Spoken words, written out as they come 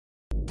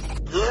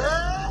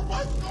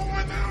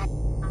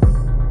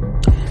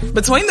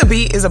Between the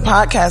Beat is a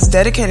podcast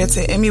dedicated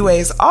to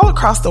MUAs all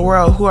across the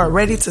world who are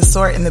ready to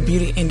soar in the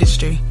beauty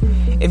industry.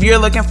 If you're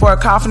looking for a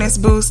confidence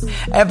boost,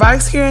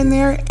 advice here and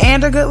there,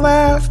 and a good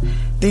laugh,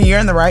 then you're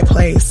in the right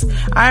place.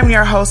 I am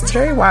your host,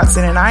 Terry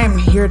Watson, and I am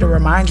here to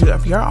remind you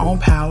of your own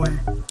power.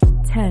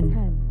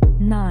 10,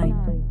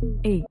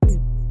 9, 8,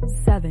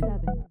 7,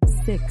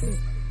 6,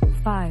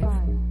 5,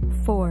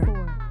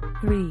 4,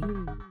 3,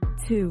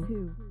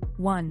 2,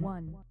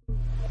 1,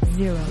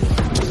 0.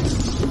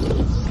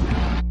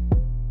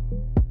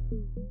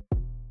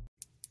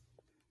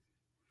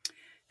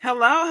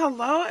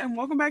 Hello, and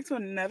welcome back to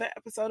another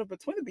episode of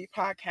Between the Beat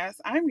podcast.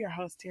 I'm your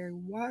host, Terry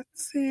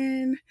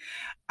Watson.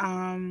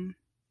 Hi.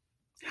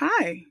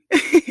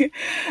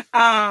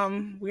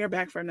 We are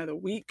back for another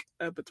week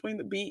of Between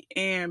the Beat,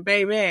 and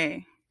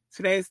baby,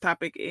 today's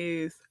topic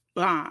is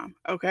bomb,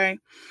 okay?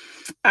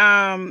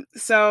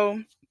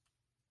 So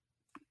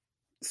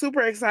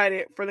super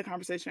excited for the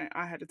conversation.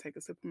 I had to take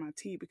a sip of my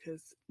tea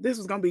because this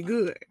was gonna be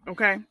good,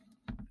 okay?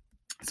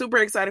 Super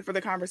excited for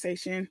the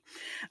conversation.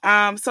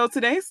 So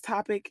today's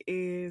topic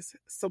is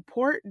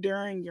support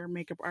during your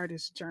makeup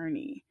artist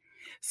journey.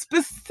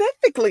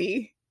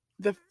 Specifically,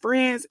 the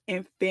friends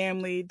and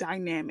family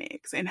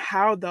dynamics and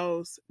how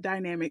those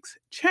dynamics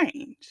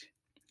change,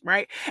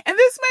 right? And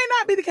this may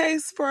not be the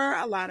case for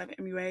a lot of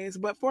MUAs,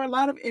 but for a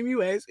lot of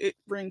MUAs, it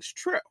rings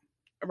true,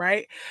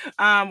 right?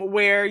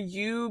 Where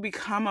you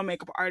become a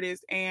makeup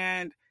artist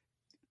and,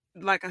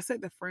 like I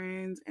said, the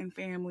friends and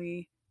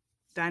family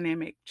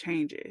dynamic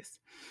changes.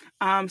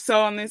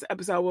 So on this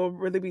episode, we'll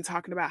really be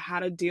talking about how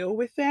to deal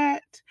with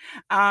that,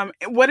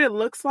 what it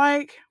looks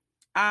like,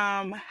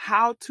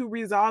 how to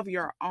resolve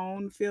your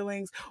own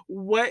feelings,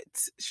 what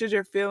should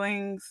your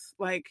feelings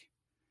like,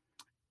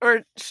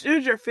 or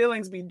should your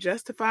feelings be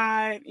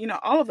justified? You know,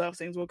 all of those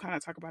things. We'll kind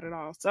of talk about it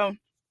all. So,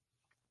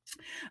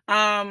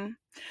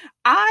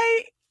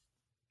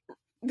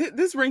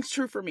 this rings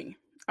true for me.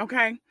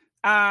 Okay.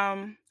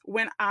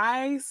 When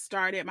I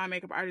started my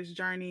makeup artist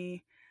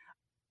journey,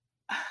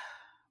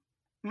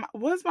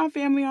 was my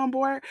family on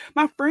board?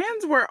 My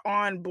friends were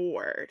on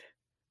board,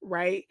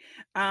 right?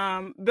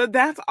 But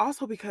that's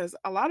also because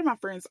a lot of my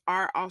friends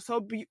are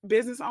also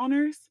business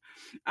owners.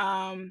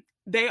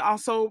 They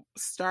also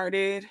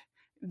started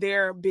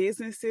their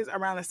businesses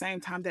around the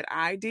same time that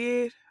I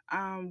did,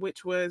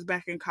 which was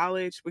back in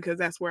college, because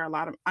that's where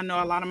I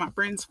know a lot of my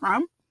friends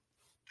from.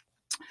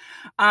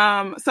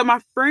 So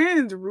my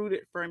friends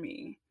rooted for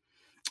me.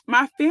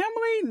 My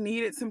family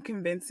needed some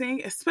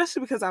convincing,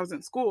 especially because I was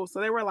in school. So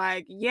they were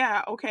like,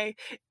 yeah, okay.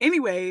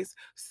 Anyways,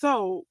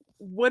 so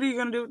what are you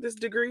going to do with this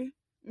degree,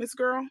 Miss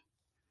Girl?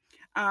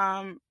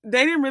 They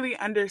didn't really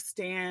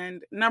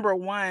understand, number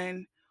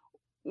one,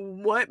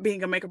 what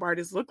being a makeup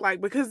artist looked like,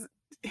 because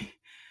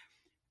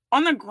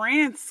on the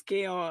grand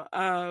scale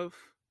of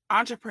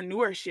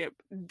entrepreneurship,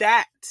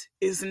 that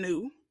is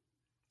new.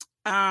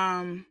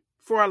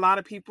 For a lot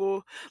of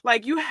people,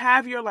 like, you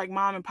have your like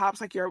mom and pops,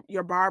 like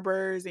your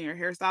barbers and your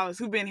hairstylists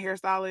who've been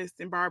hairstylists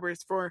and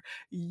barbers for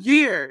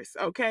years,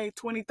 okay,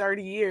 20,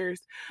 30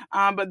 years.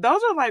 But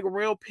those are like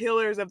real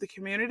pillars of the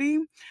community.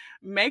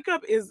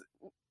 Makeup is,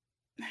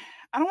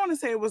 I don't want to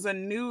say it was a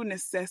new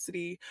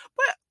necessity,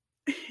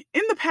 but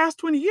in the past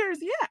 20 years,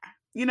 yeah,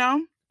 you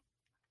know,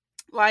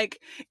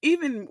 like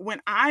even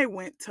when I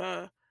went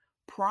to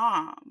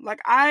prom,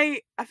 like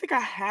I think I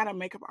had a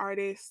makeup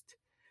artist.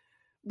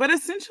 But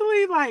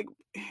essentially, like,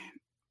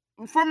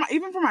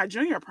 even for my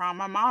junior prom,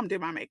 my mom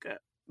did my makeup.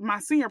 My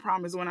senior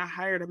prom is when I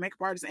hired a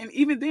makeup artist, and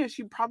even then,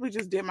 she probably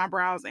just did my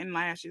brows and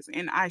lashes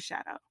and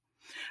eyeshadow,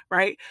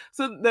 right?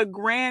 So on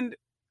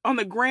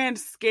the grand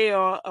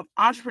scale of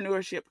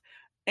entrepreneurship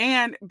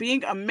and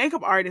being a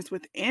makeup artist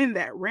within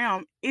that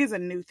realm is a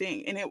new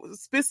thing, and it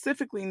was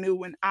specifically new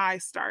when I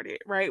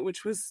started, right,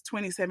 which was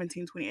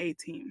 2017,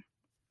 2018.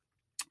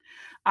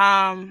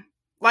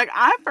 Like,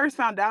 I first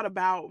found out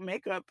about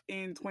makeup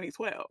in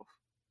 2012.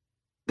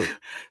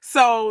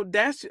 So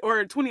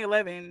or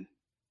 2011,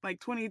 like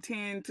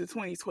 2010 to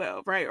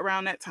 2012, right?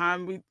 Around that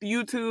time, with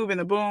YouTube and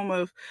the boom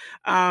of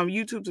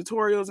YouTube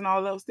tutorials and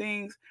all those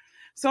things.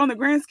 So on the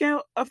grand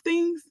scale of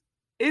things,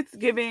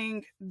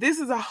 this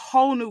is a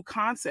whole new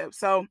concept.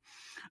 So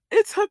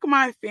it took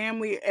my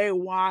family a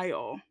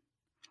while.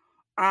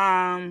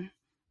 And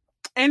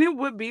it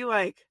would be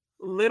like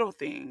little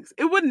things.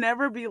 It would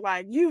never be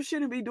like, you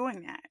shouldn't be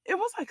doing that. It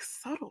was like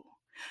subtle.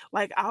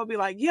 Like, I'll be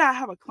like, yeah, I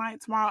have a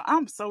client tomorrow.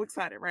 I'm so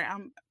excited, right?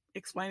 I'm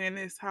explaining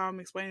this how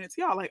I'm explaining it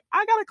to y'all. Like,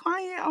 I got a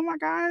client. Oh my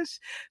gosh.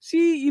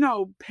 She,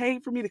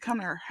 paid for me to come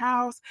to her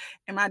house.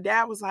 And my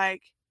dad was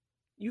like,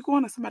 you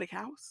going to somebody's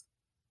house?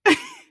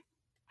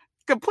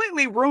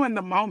 Completely ruined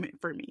the moment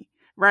for me,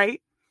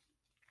 right?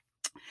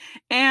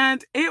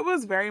 And it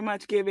was very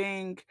much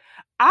giving,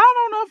 I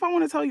don't know if I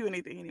want to tell you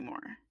anything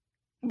anymore.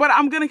 But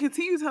I'm going to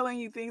continue telling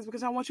you things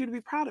because I want you to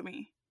be proud of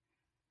me.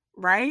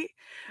 Right?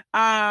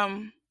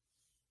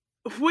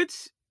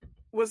 Which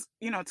was,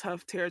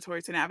 tough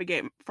territory to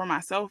navigate for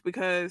myself,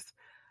 because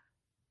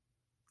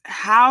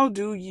how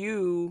do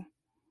you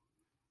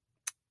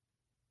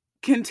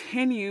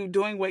continue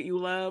doing what you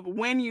love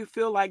when you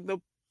feel like the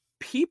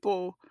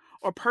people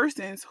or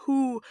persons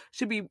who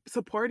should be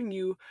supporting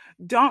you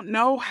don't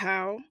know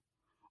how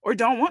or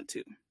don't want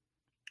to,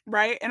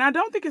 right? And I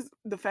don't think it's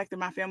the fact that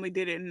my family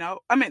didn't know,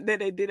 that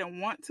they didn't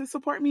want to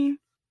support me.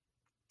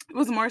 It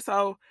was more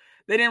so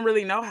they didn't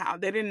really know how.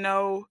 They didn't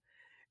know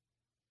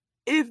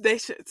if they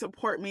should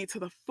support me to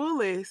the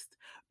fullest,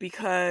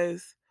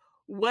 because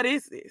what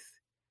is this?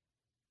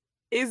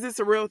 Is this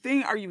a real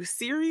thing? Are you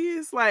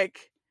serious?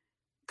 Like,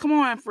 come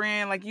on,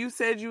 friend. Like, you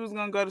said you was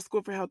going to go to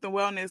school for health and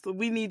wellness. So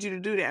we need you to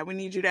do that. We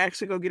need you to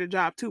actually go get a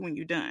job too when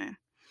you're done.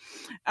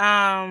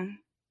 And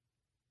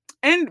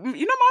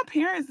my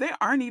parents, they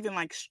aren't even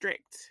like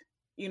strict.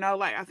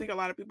 Like, I think a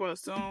lot of people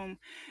assume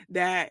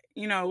that,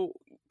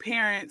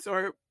 parents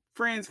or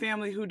friends,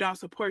 family who don't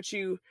support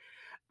you,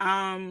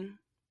 have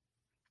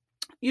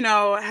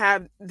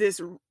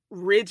this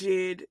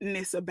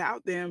rigidness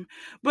about them.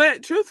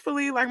 But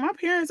truthfully, like, my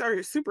parents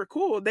are super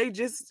cool. They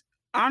just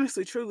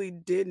honestly, truly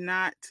did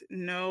not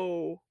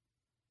know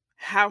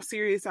how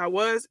serious I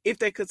was, if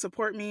they could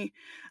support me,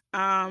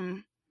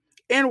 and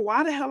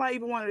why the hell I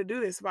even wanted to do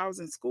this if I was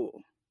in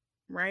school,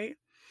 right?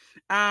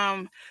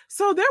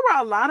 So there were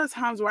a lot of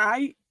times where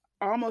I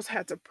almost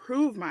had to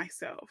prove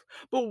myself.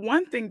 But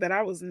one thing that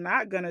I was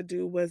not gonna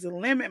do was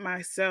limit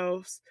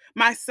myself,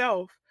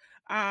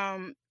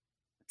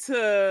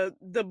 to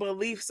the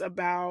beliefs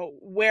about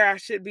where I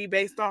should be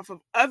based off of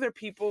other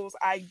people's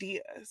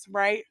ideas,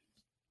 right?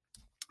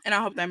 And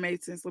I hope that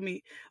made sense. Let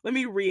me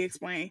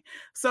re-explain.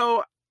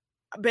 So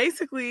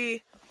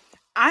basically,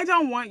 I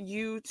don't want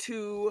you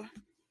to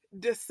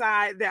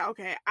decide that,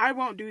 okay, I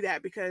won't do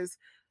that because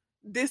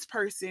this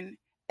person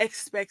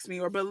expects me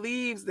or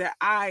believes that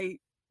I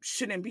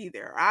shouldn't be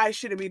there. I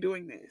shouldn't be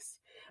doing this.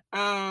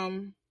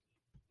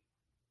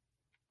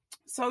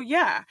 So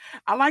yeah,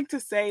 I like to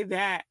say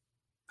that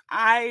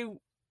I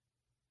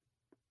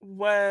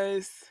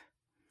was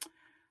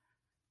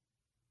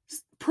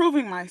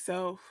proving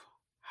myself.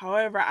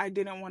 However, I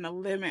didn't want to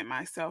limit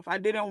myself. I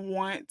didn't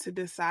want to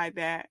decide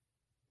that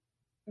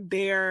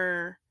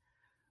their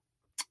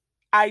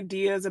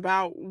ideas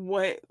about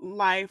what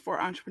life or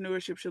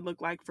entrepreneurship should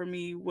look like for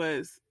me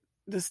was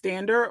the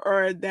standard,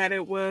 or that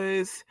it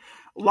was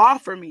law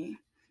for me.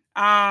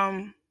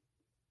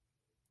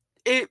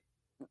 It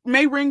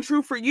may ring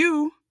true for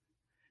you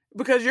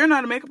because you're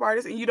not a makeup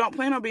artist and you don't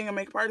plan on being a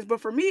makeup artist, but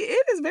for me,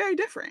 it is very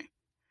different.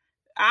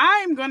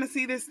 I'm going to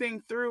see this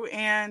thing through,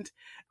 and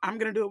I'm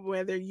going to do it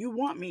whether you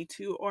want me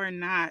to or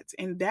not.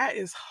 And that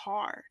is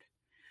hard.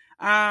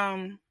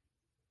 I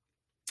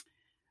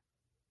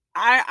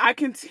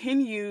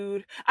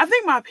continued. I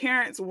think my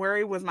parents'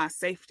 worry was my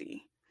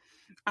safety,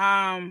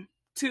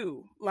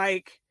 too.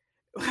 Like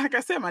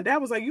I said, my dad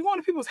was like, "You going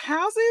to people's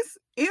houses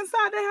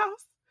inside the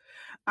house?"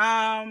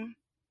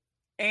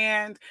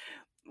 And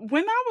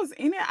when I was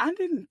in it, I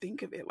didn't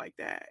think of it like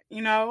that.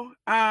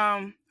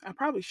 I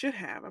probably should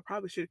have. I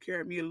probably should have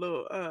carried me a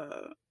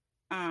little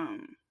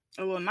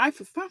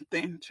knife or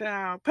something,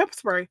 child, pepper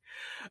spray.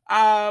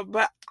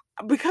 But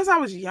because I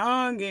was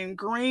young and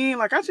green,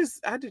 like I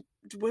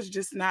was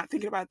just not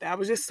thinking about that. I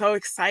was just so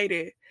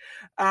excited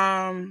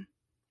to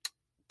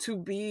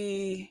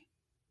be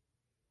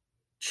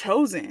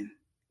chosen,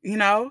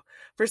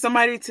 for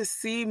somebody to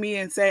see me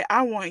and say,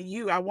 I want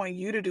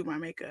you to do my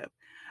makeup.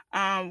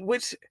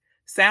 Which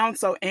sounds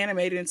so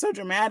animated and so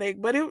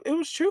dramatic, but it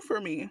was true for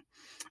me.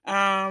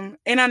 And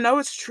I know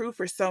it's true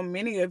for so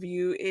many of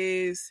you,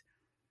 is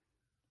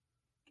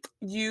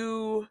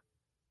you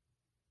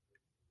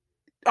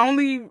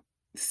only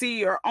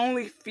see or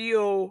only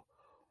feel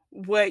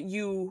what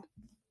you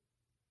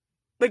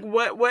like,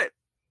 what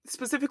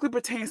specifically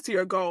pertains to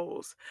your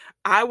goals.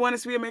 I wanted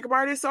to be a makeup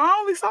artist, so I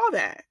only saw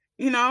that,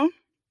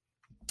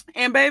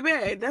 and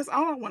baby, that's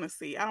all I want to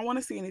see. I don't want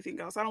to see anything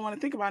else. I don't want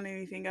to think about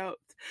anything else,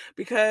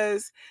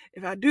 because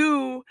if I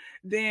do,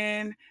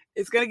 then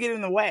it's going to get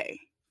in the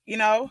way,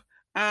 and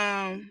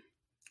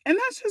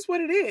that's just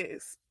what it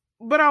is.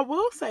 But I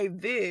will say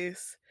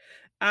this,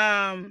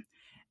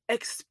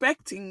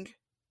 expecting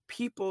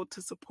people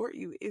to support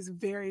you is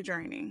very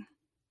draining.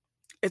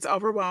 It's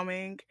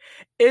overwhelming.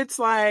 It's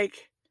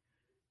like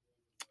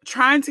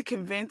trying to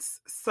convince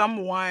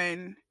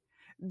someone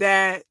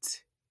that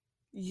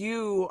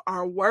you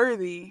are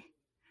worthy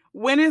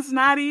when it's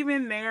not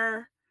even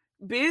their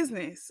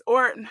business,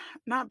 or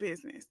not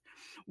business,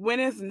 when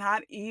it's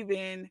not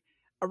even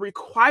a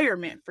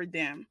requirement for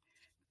them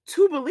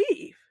to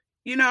believe,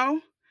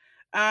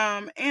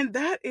 and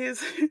that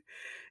is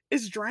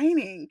it's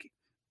draining.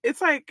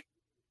 It's like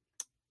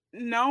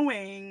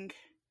knowing,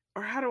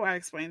 or how do I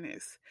explain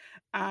this?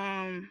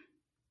 Let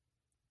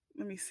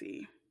me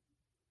see.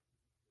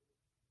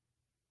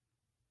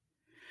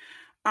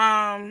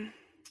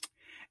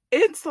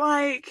 It's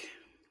like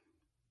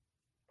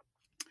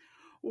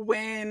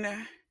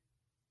when,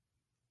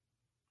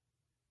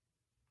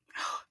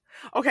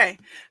 okay,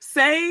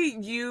 say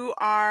you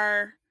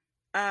are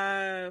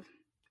at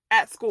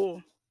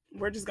school.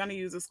 We're just going to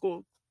use a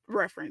school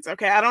reference.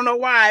 Okay. I don't know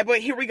why, but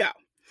here we go.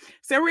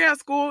 Say we're at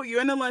school,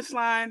 you're in the lunch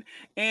line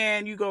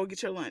and you go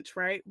get your lunch,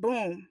 right?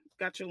 Boom,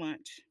 got your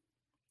lunch.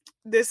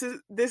 this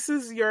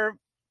is your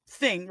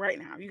thing right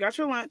now. You got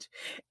your lunch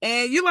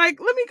and you like,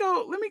 let me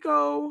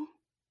go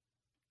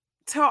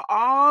tell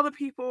all the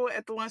people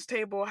at the lunch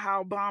table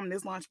how bomb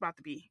this lunch about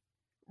to be.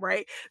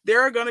 Right?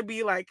 There are gonna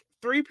be like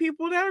 3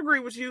 people that agree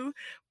with you,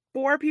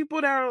 4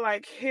 people that are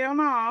like, hell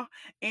no,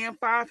 and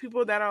 5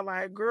 people that are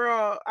like,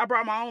 girl, I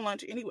brought my own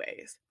lunch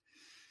anyways.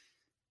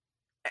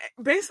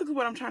 Basically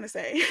what I'm trying to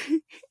say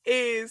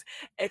is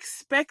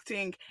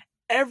expecting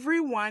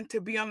everyone to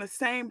be on the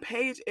same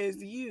page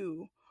as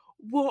you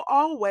will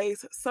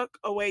always suck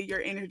away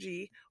your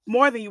energy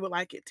more than you would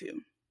like it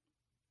to.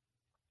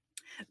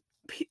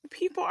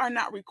 People are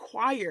not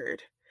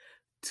required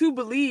to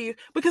believe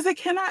because they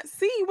cannot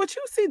see what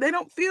you see. They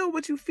don't feel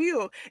what you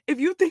feel. If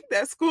you think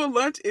that school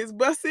lunch is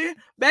busting,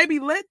 baby,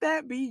 let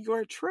that be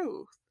your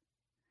truth.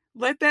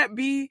 Let that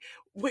be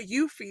what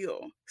you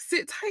feel.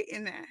 Sit tight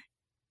in that.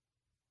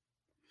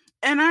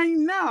 And I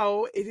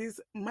know it is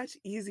much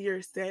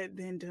easier said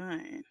than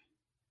done.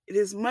 It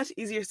is much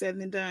easier said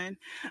than done.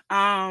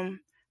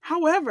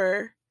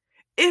 However,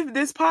 if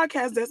this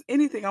podcast does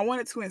anything, I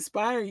want it to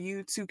inspire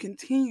you to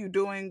continue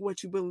doing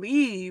what you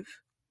believe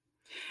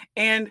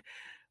and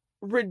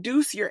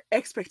reduce your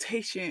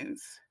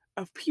expectations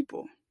of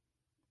people.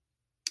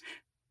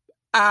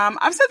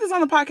 I've said this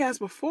on the podcast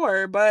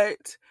before,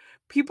 but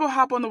people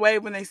hop on the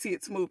wave when they see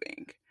it's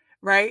moving,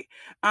 right?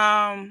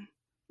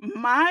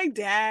 My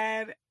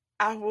dad,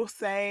 I will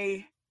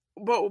say,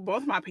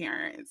 both my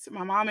parents,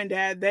 my mom and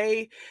dad,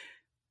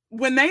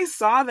 when they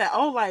saw that,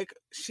 oh, like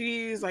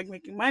she's like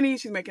making money,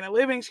 she's making a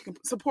living, she can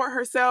support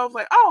herself,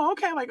 like, oh,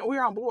 okay, like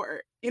we're on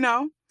board,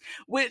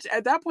 which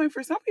at that point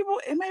for some people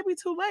it may be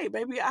too late.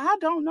 Baby, I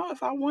don't know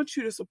if I want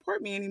you to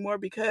support me anymore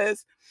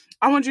because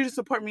I want you to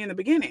support me in the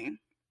beginning.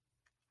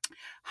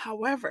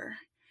 However,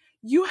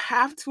 you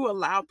have to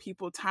allow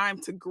people time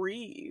to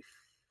grieve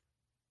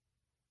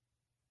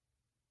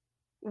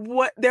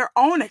what their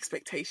own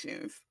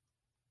expectations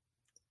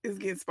is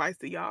getting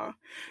spicy, y'all.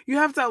 You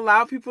have to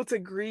allow people to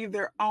grieve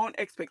their own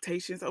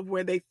expectations of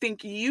where they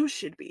think you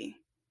should be.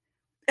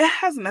 It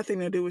has nothing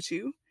to do with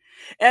you.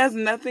 It has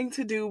nothing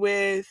to do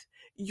with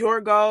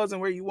your goals and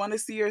where you want to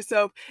see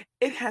yourself.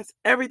 It has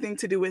everything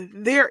to do with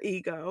their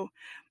ego,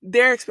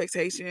 their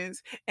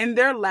expectations, and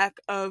their lack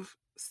of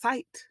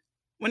sight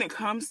when it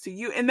comes to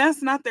you. And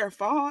that's not their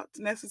fault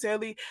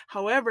necessarily.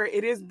 However,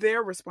 it is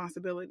their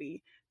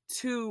responsibility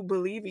to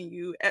believe in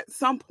you at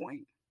some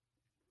point.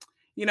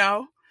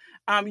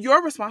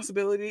 Your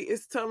responsibility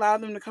is to allow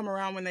them to come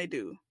around when they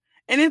do.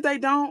 And if they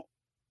don't,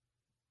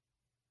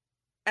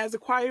 as a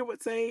choir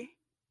would say,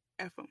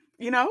 F them,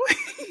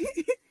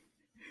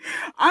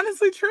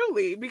 Honestly,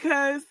 truly,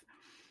 because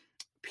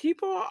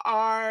people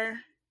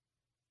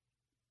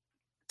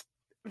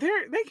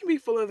they can be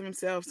full of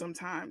themselves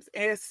sometimes,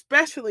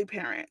 especially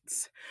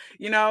parents.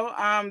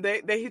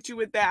 They hit you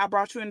with that, I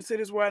brought you into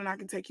this world and I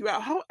can take you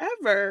out.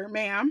 However,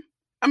 ma'am,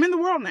 I'm in the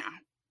world now.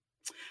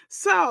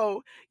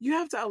 So you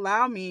have to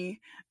allow me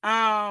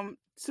to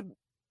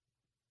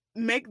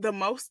make the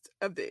most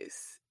of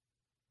this,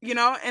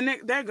 and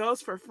that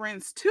goes for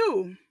friends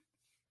too,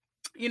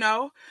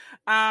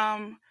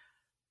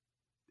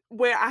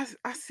 where I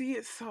see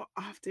it so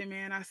often,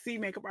 man. I see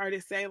makeup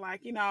artists say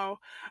like,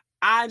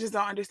 I just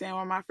don't understand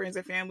why my friends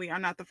and family are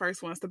not the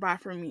first ones to buy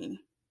from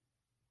me.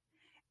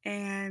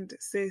 And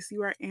sis,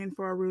 you are in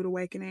for a rude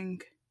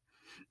awakening.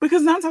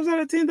 Because 9 times out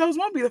of 10, those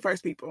won't be the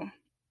first people.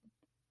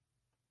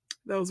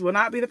 Those will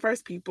not be the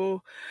first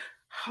people.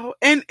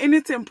 And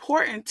it's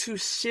important to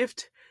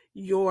shift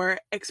your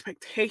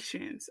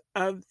expectations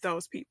of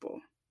those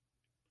people,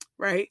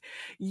 right?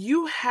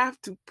 You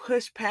have to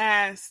push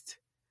past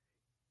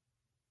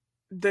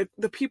the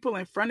people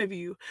in front of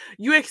you.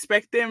 You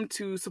expect them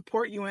to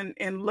support you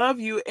and love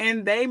you,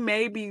 and they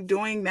may be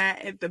doing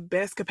that at the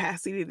best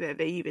capacity that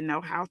they even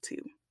know how to.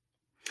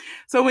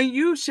 So when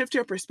you shift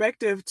your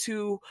perspective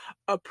to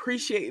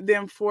appreciate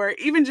them for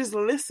even just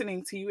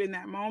listening to you in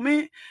that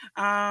moment,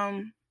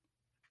 or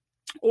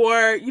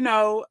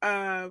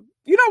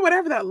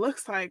whatever that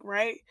looks like,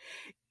 right?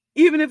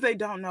 Even if they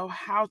don't know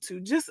how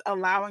to, just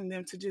allowing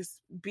them to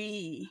just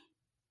be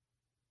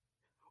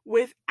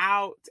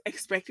without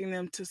expecting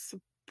them to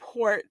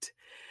support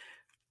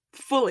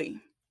fully,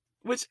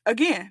 which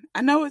again,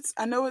 I know it's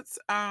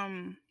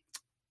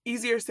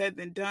easier said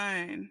than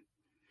done.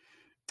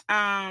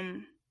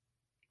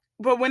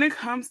 But when it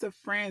comes to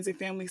friends and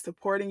family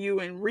supporting you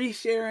and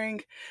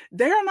resharing,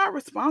 they are not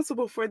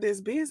responsible for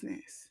this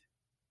business.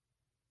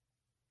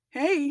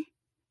 Hey,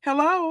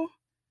 hello.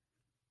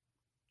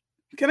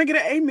 Can I get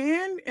an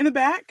amen in the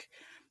back?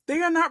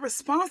 They are not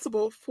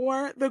responsible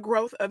for the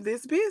growth of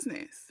this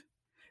business.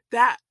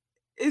 That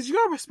is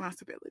your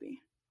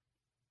responsibility.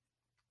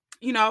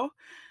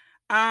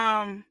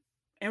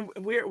 And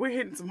we're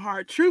hitting some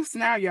hard truths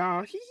now,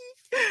 y'all.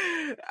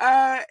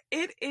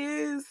 It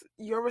is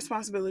your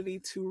responsibility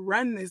to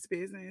run this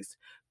business,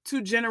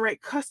 to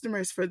generate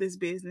customers for this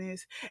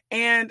business,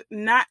 and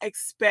not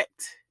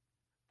expect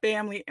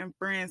family and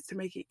friends to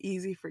make it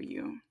easy for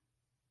you.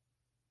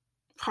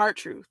 Hard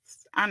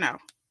truths, I know.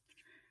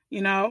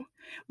 you know?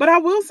 But I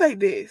will say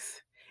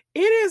this, it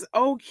is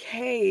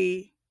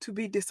okay to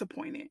be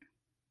disappointed.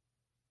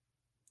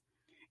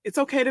 It's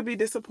okay to be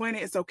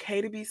disappointed. It's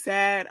okay to be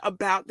sad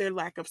about their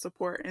lack of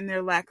support and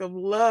their lack of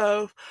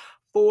love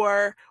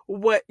for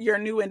what your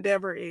new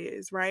endeavor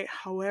is, right?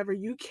 However,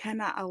 you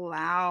cannot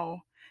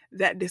allow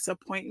that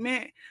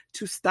disappointment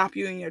to stop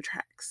you in your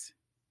tracks.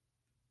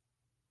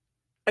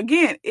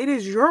 Again, it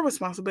is your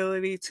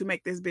responsibility to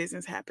make this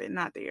business happen,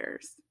 not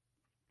theirs.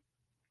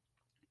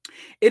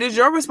 It is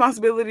your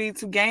responsibility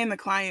to gain the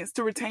clients,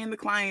 to retain the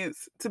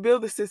clients, to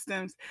build the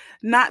systems,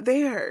 not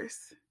theirs.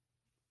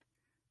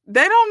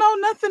 They don't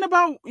know nothing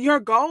about your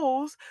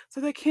goals,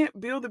 so they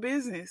can't build a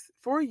business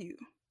for you.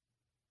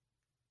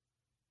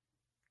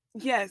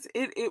 Yes,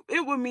 it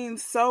would mean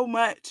so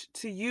much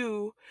to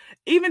you,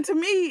 even to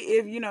me,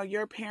 if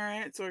your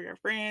parents or your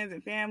friends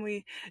and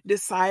family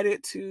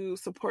decided to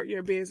support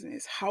your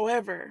business.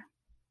 However,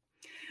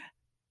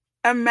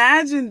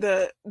 imagine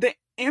the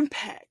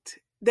impact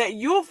that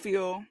you'll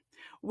feel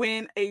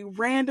when a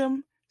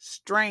random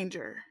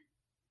stranger,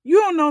 you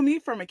don't know me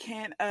from a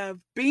can of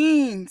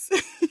beans.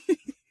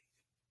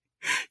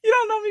 You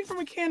don't know me from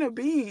a can of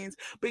beans,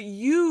 but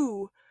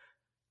you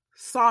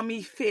saw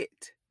me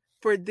fit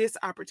for this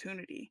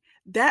opportunity.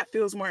 That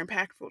feels more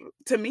impactful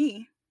to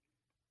me.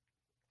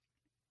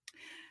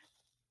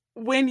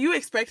 When you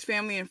expect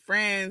family and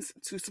friends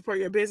to support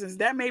your business,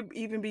 that may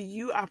even be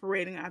you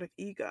operating out of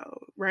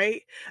ego,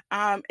 right?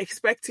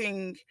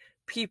 Expecting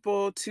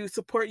people to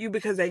support you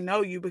because they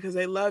know you, because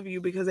they love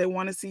you, because they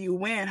want to see you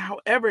win.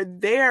 However,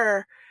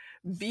 their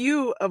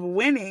view of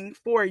winning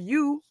for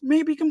you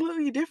may be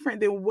completely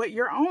different than what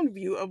your own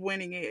view of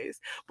winning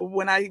is. But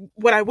what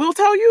I will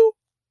tell you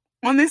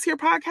on this here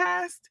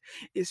podcast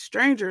is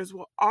strangers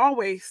will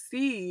always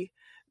see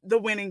the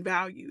winning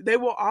value. They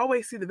will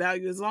always see the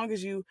value as long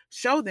as you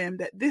show them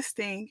that this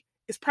thing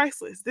is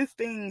priceless. This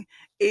thing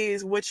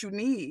is what you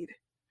need.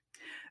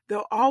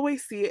 They'll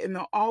always see it and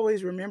they'll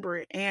always remember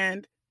it.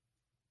 And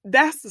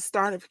that's the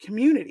start of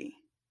community.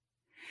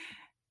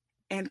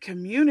 And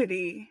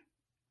community,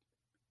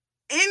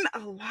 in a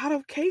lot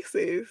of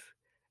cases,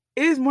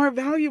 is more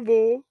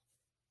valuable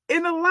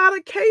in a lot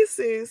of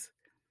cases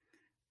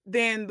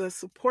than the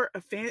support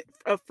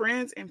of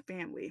friends and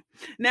family.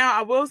 Now,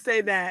 I will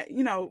say that,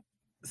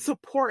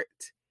 support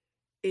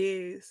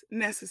is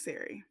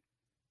necessary,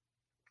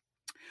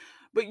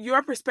 but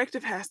your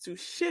perspective has to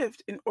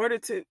shift in order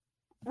to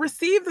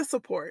receive the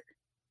support.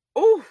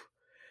 Oh,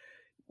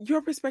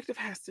 your perspective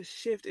has to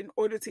shift in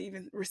order to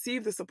even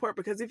receive the support,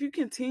 because if you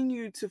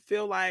continue to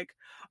feel like,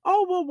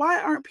 oh, well, why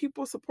aren't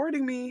people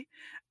supporting me,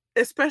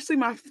 especially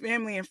my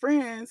family and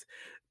friends,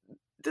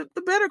 the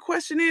better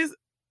question is,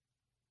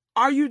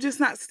 are you just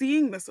not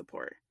seeing the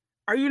support?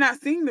 Are you not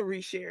seeing the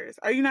reshares?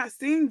 Are you not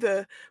seeing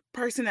the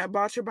person that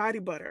bought your body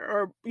butter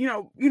or,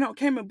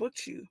 came and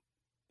booked you?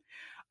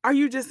 Are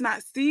you just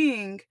not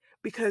seeing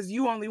because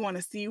you only want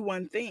to see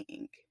one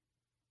thing?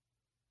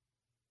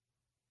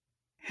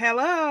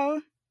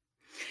 Hello.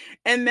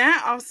 And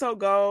that also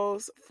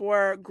goes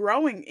for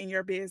growing in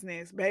your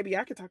business. Baby,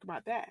 I could talk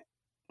about that.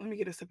 Let me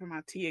get a sip of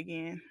my tea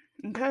again.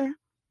 Okay.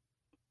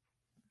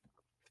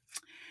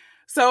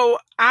 So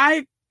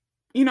I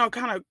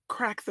kind of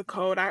cracked the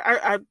code.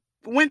 I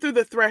went through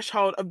the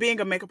threshold of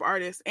being a makeup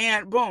artist,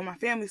 and boom, my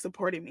family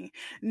supported me.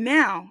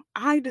 Now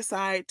I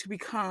decide to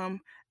become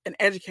an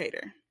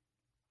educator.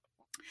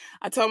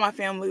 I told my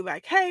family,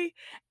 like, hey,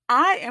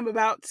 I am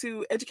about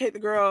to educate the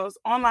girls,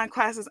 online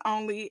classes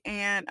only,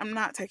 and I'm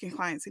not taking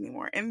clients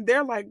anymore. And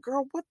they're like,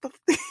 girl, what the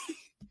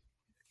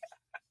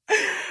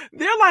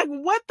they're like,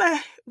 what?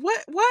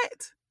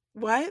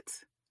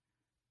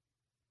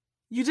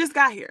 You just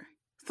got here.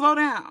 Slow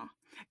down.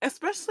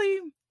 Especially,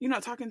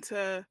 talking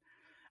to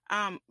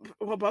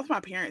both my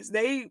parents,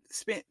 they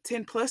spent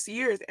 10 plus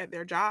years at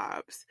their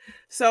jobs.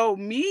 So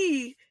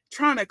me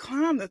trying to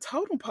climb the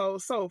totem pole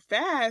so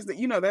fast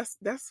that,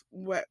 that's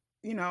what,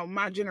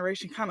 my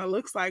generation kind of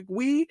looks like.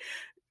 We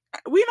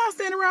not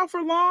staying around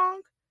for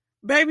long.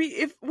 Baby,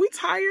 if we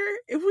tired,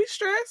 if we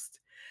stressed,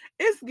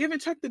 it's give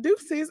and chuck the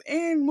deuces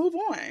and move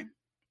on.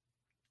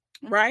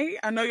 Right?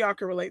 I know y'all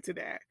can relate to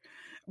that.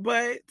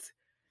 But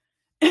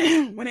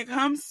when it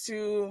comes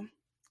to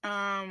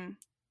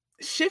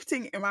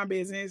shifting in my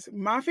business,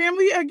 my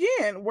family,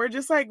 again, we're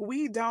just like,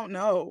 we don't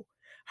know.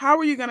 How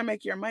are you going to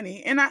make your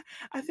money? And I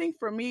think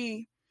for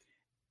me,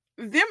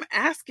 them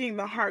asking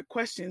the hard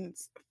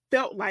questions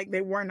felt like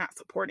they were not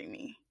supporting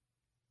me.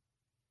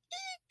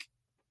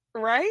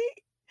 Right?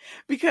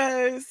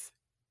 Because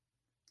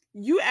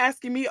you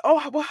asking me,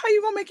 oh, well, how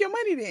you going to make your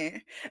money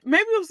then?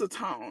 Maybe it was the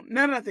tone.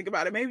 Now that I think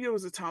about it, maybe it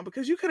was the tone,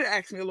 because you could have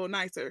asked me a little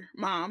nicer,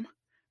 Mom.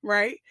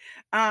 Right?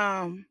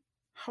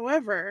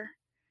 However,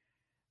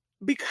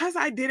 because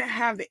I didn't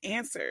have the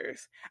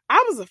answers,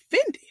 I was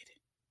offended.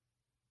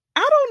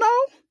 I don't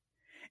know.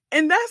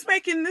 And that's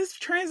making this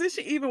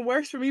transition even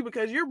worse for me,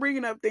 because you're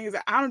bringing up things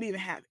that I don't even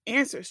have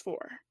answers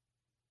for.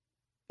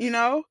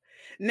 Now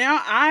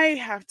I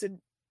have to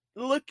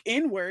look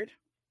inward,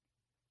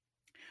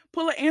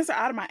 pull an answer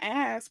out of my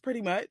ass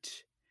pretty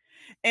much,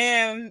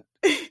 And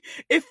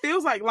it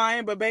feels like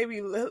lying, but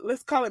baby,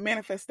 let's call it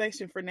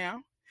manifestation for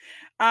now.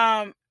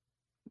 Um,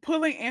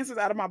 Pulling answers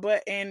out of my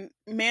butt and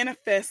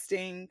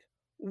manifesting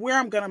where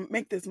I'm gonna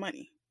make this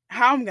money,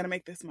 how I'm gonna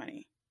make this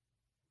money,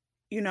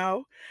 you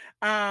know?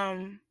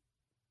 Um,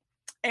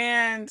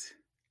 and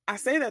I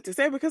say that to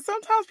say because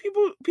sometimes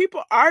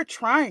people are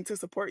trying to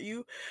support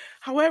you.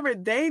 However,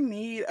 they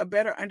need a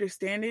better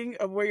understanding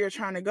of where you're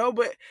trying to go.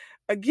 But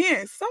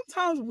again,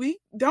 sometimes we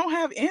don't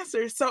have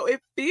answers. So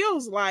it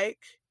feels like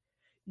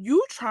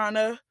you trying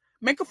to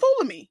make a fool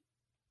of me.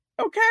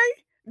 Okay?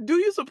 Do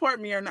you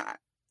support me or not?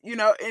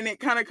 And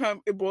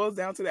it boils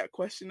down to that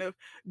question of,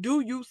 do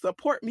you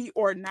support me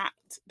or not?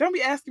 Don't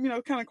be asking me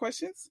those kind of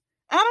questions.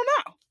 I don't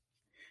know.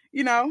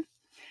 You know?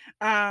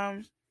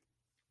 Um,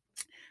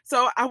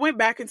 so I went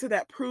back into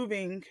that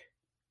proving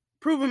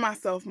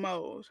myself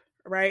mode,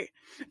 right?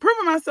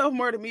 Proving myself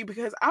more to me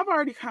because I've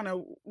already kind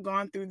of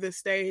gone through this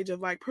stage of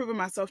like proving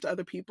myself to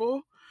other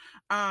people.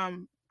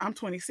 I'm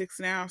 26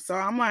 now, so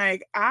I'm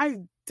like, I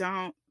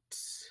don't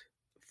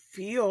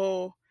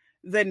feel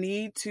the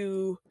need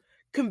to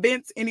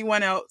convince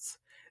anyone else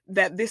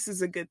that this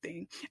is a good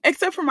thing,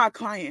 except for my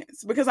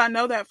clients, because I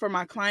know that for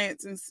my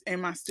clients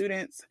and my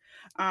students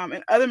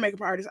and other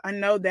makeup artists, I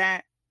know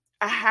that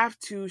I have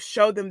to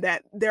show them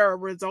that there are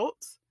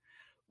results.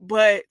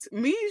 But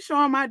me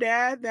showing my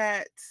dad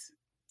that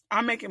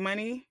I'm making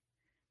money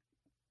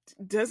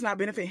does not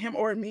benefit him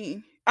or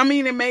me. I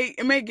mean, it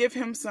may give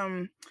him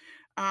some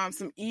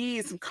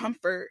ease, some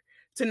comfort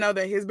to know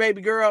that his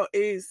baby girl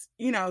is,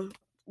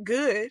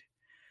 good.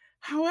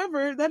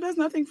 However, that does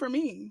nothing for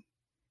me.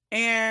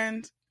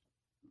 And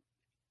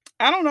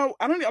I don't know.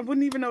 I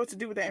wouldn't even know what to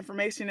do with that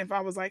information if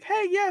I was like,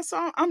 hey, yeah,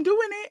 so I'm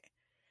doing it.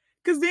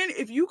 Because then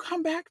if you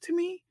come back to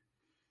me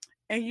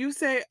and you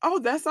say, oh,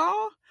 that's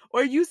all,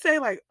 or you say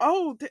like,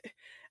 oh,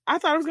 I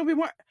thought it was going to be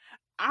more,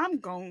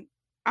 I'm going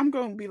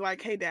to be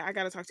like, hey, Dad, I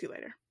got to talk to you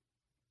later.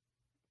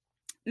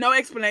 No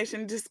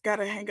explanation. Just got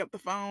to hang up the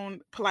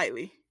phone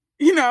politely.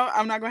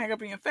 I'm not going to hang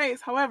up in your face.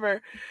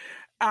 However,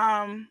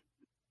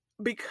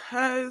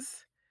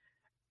 because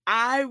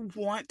I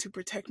want to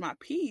protect my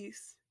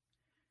peace,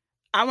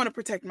 I want to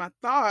protect my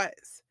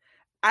thoughts,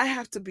 I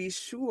have to be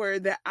sure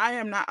that I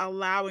am not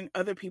allowing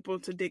other people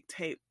to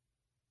dictate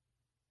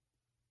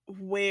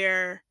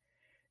where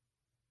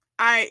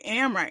I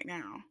am right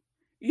now,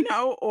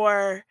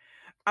 or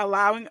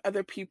allowing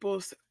other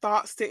people's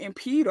thoughts to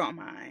impede on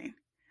mine.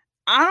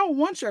 I don't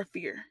want your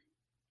fear.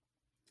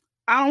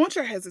 I don't want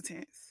your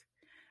hesitance.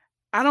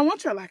 I don't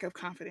want your lack of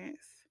confidence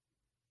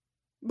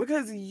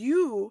because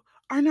you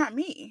are not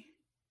me.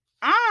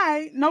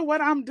 I know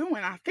what I'm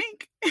doing. I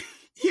think,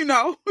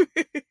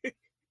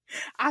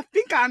 I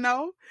think I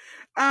know.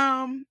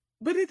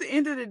 But at the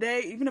end of the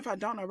day, even if I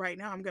don't know right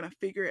now, I'm going to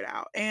figure it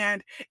out.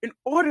 And in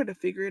order to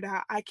figure it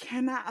out, I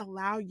cannot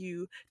allow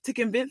you to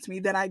convince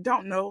me that I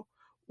don't know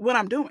what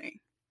I'm doing.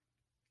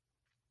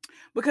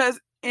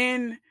 Because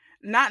in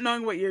not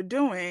knowing what you're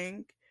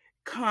doing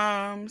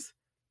comes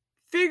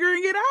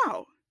figuring it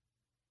out,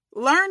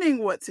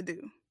 learning what to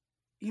do.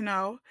 You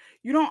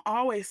don't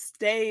always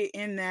stay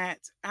in that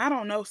I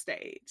don't know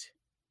stage.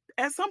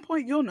 At some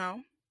point, you'll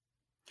know.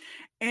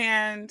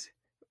 And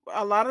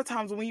a lot of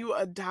times when you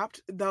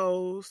adopt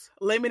those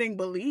limiting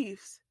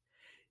beliefs,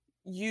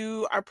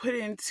 you are put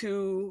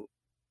into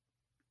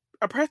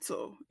a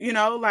pretzel,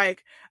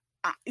 like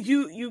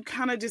you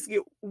kind of just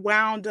get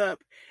wound up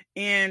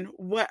in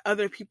what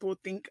other people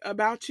think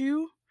about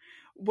you,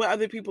 what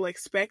other people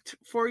expect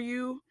for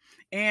you,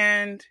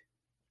 and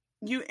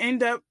you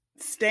end up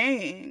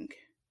staying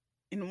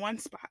in one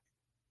spot,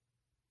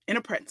 in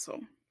a pretzel.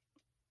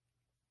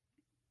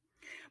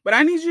 But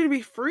I need you to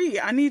be free.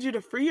 I need you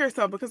to free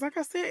yourself because, like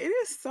I said, it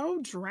is so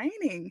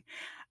draining.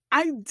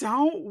 I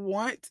don't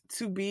want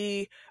to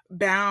be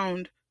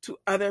bound to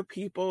other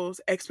people's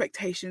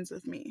expectations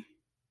of me.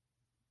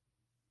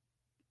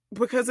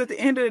 Because at the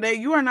end of the day,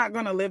 you are not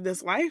going to live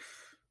this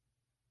life,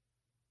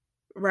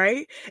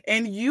 right?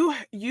 And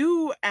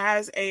you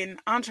as an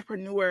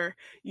entrepreneur,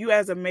 you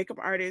as a makeup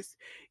artist,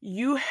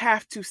 you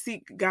have to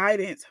seek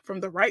guidance from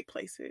the right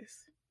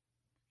places,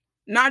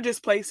 not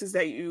just places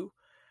that you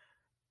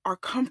are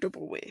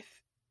comfortable with.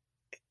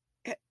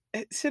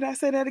 Should I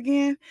say that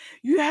again?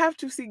 You have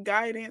to seek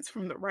guidance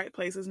from the right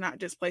places, not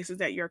just places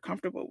that you're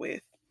comfortable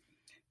with.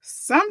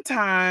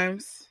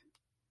 Sometimes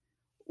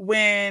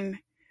when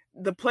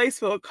the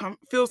place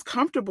feels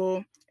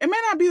comfortable, it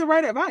may not be the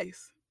right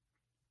advice.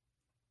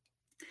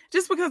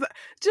 Just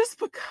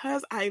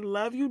because I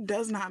love you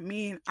does not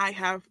mean I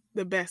have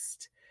the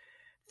best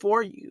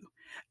for you.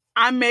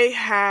 I may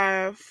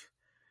have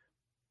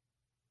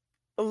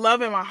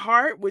love in my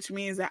heart, which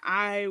means that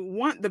I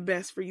want the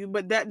best for you,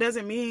 but that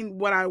doesn't mean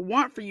what I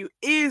want for you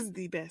is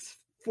the best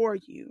for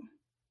you.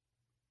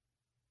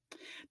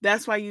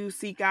 That's why you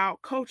seek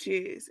out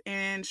coaches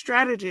and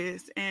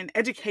strategists and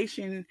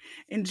education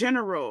in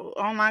general,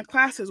 online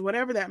classes,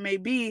 whatever that may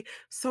be,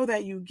 so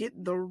that you get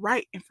the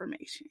right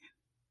information,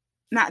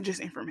 not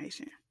just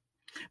information.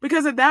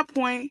 Because at that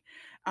point,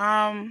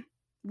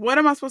 What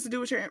am I supposed to do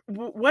with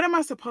what am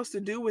I supposed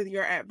to do with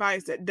your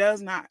advice that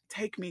does not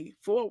take me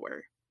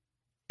forward?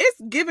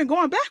 It's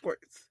going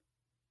backwards.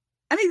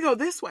 I need to go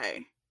this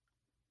way.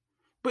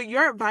 But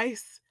your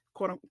advice,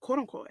 quote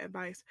unquote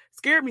advice,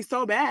 scared me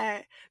so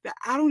bad that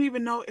I don't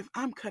even know if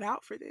I'm cut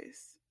out for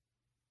this.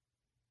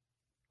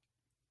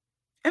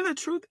 And the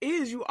truth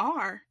is, you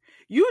are.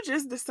 You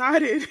just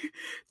decided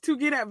to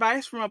get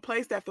advice from a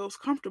place that feels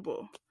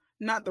comfortable,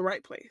 not the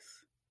right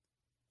place.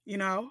 You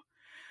know?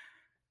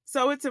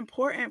 So it's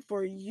important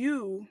for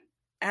you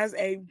as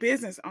a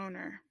business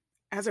owner,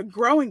 as a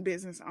growing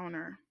business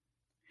owner,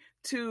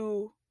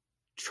 to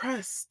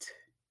trust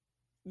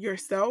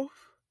yourself,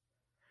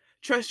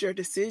 trust your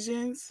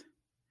decisions,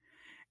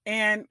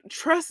 and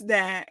trust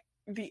that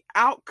the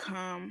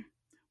outcome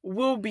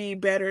will be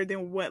better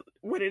than what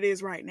it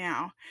is right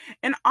now.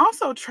 And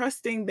also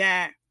trusting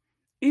that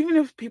even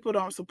if people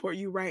don't support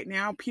you right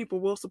now, people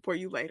will support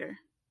you later.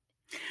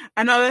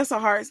 I know that's a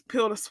hard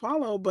pill to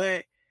swallow,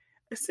 but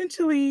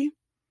essentially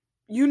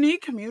you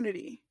need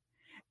community.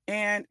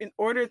 And in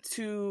order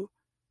to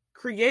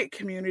create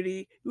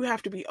community, you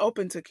have to be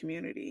open to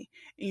community,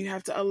 and you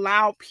have to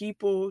allow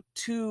people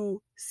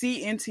to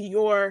see into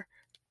your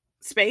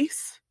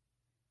space,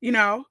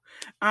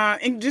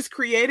 and just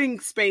creating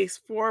space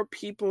for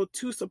people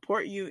to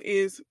support you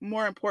is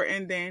more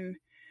important than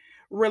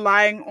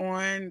relying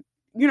on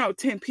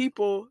 10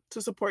 people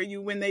to support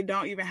you when they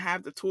don't even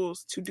have the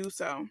tools to do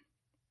so.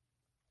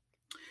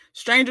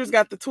 Strangers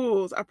got the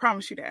tools. I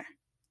promise you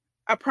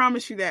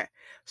that.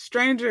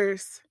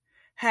 Strangers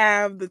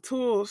have the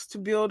tools to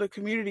build a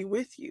community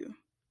with you.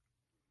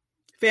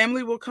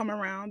 Family will come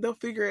around. They'll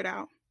figure it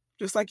out,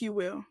 just like you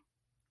will.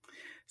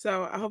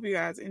 So I hope you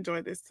guys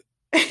enjoyed this.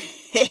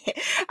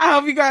 I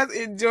hope you guys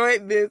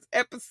enjoyed this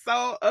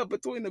episode of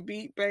Between the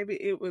Beat, baby.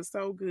 It was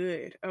so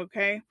good.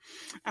 Okay.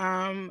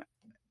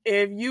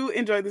 If you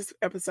enjoyed this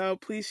episode,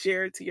 please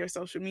share it to your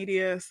social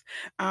medias.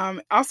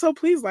 Also,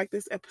 please like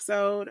this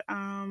episode.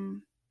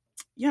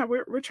 Yeah,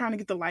 we're trying to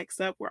get the likes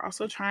up. We're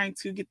also trying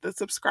to get the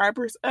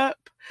subscribers up.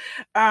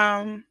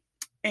 And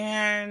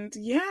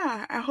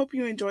yeah, I hope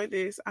you enjoyed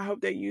this. I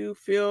hope that you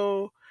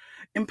feel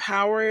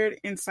empowered,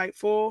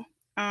 insightful,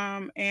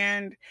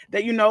 and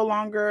that you no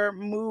longer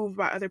move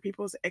by other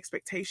people's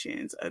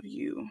expectations of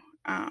you.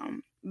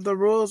 The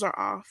rules are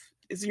off.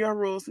 It's your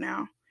rules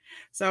now.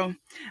 So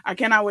I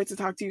cannot wait to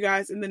talk to you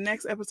guys in the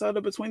next episode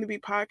of Between the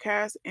Beat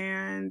podcast.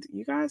 And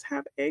you guys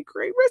have a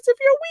great rest of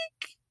your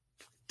week.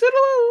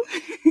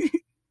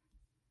 Toodaloo.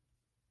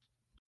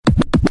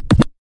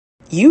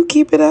 You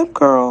keep it up,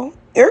 girl.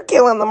 You're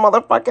killing the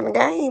motherfucking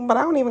game, but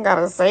I don't even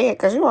gotta say it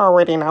because you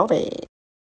already know that.